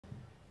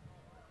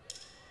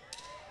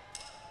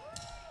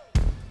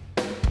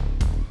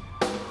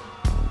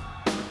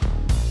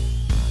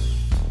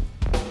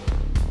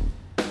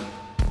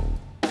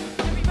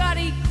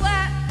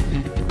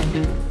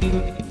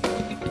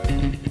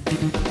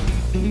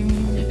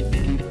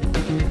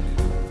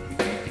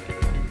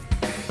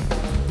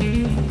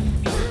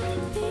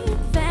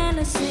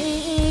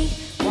Fantasy,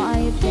 why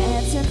you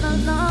dancing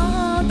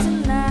alone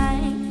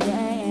tonight?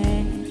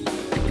 Yeah.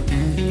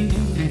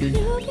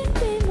 You can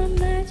be my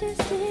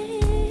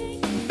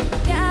majesty,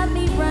 got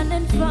me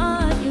running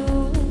for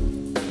you.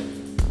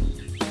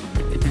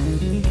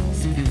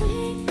 So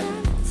we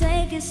gotta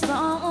take it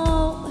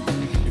slow.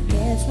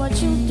 It's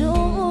what you do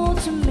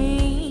to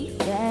me.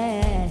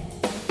 Yeah.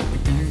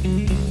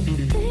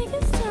 Think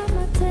it's time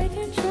I take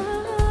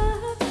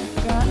control.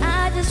 Girl,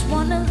 I just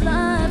wanna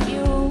love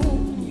you.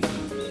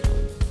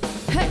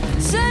 Hey,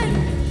 sing!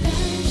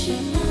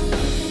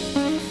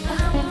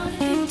 I wanna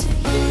get to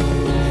you.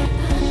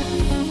 I know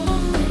you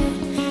want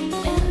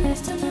it, and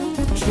that's to know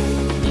the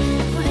truth.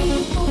 Why you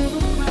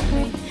overrun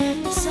me?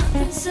 There's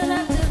something that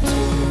I do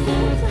too. No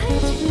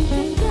place we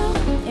can go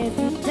if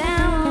you're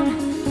down.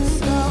 Let's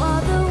go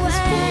all the way.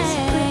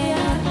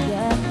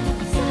 Yeah.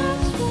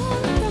 Just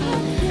wanna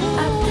love you.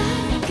 I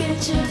gotta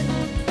get you.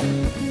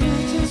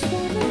 I just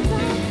wanna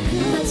love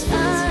you. Let's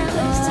find a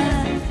place to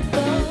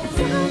go.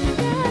 Don't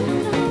gotta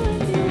know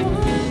if you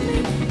want me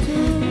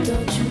to.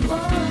 Don't you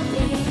want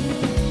me?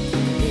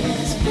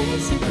 Yes,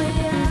 basically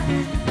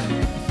I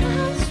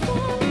Just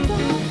wanna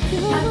love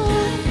you.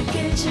 gotta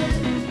get you.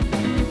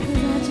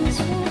 I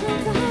just wanna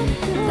love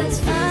you. Let's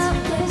find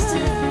a place to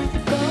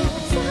go.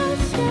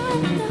 Just gotta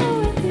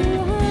know if you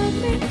want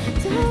me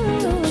to.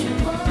 Don't you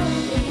want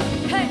me?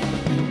 Hey!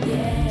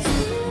 Yeah.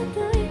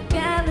 The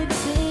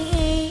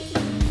galaxy,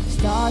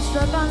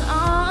 starstruck on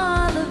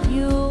all of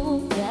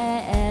you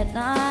that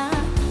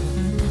night.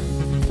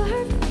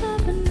 Perfect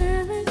love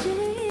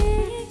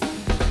analogy,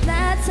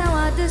 that's how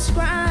I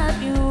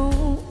describe you.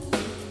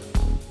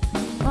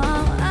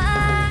 Oh,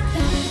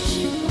 Don't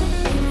you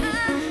want me?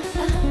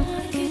 I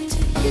wanna get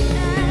to you.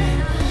 I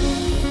know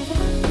you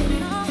want me,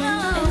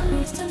 at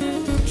least I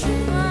know the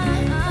truth.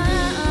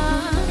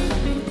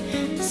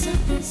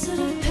 Something so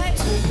no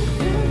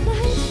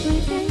place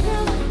we can go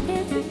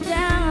if you're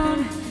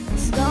down.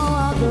 Let's go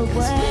all the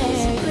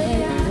way.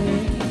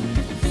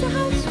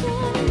 Just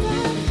wanna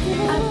love you.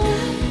 I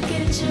gotta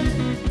get you.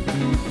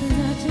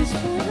 I just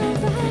wanna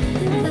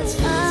love you. Let's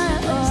find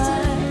a place to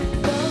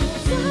go.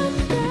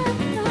 Just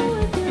gotta know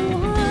if you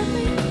want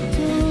me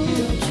to.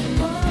 Don't you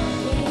want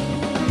me?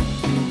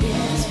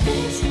 Yes,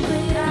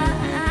 basically I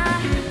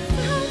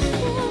just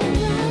wanna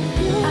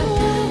love you.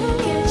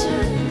 gotta get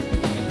you.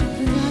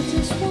 I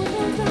just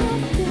wanna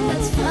love you.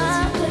 Let's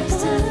find a place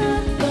to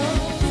go.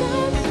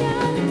 Just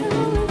gotta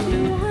know if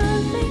you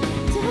want me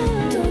to.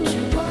 Don't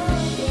you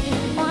want me?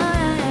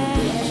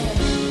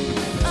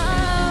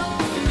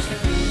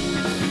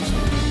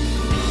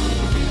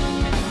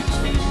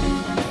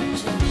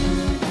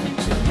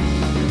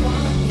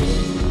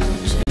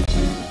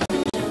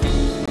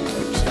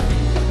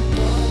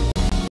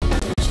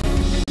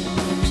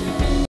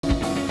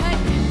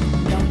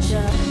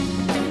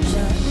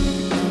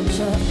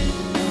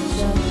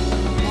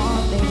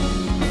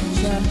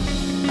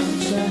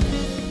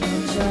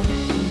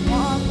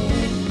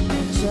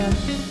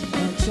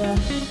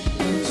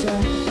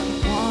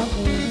 Want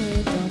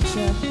me, don't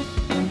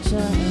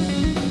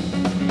you?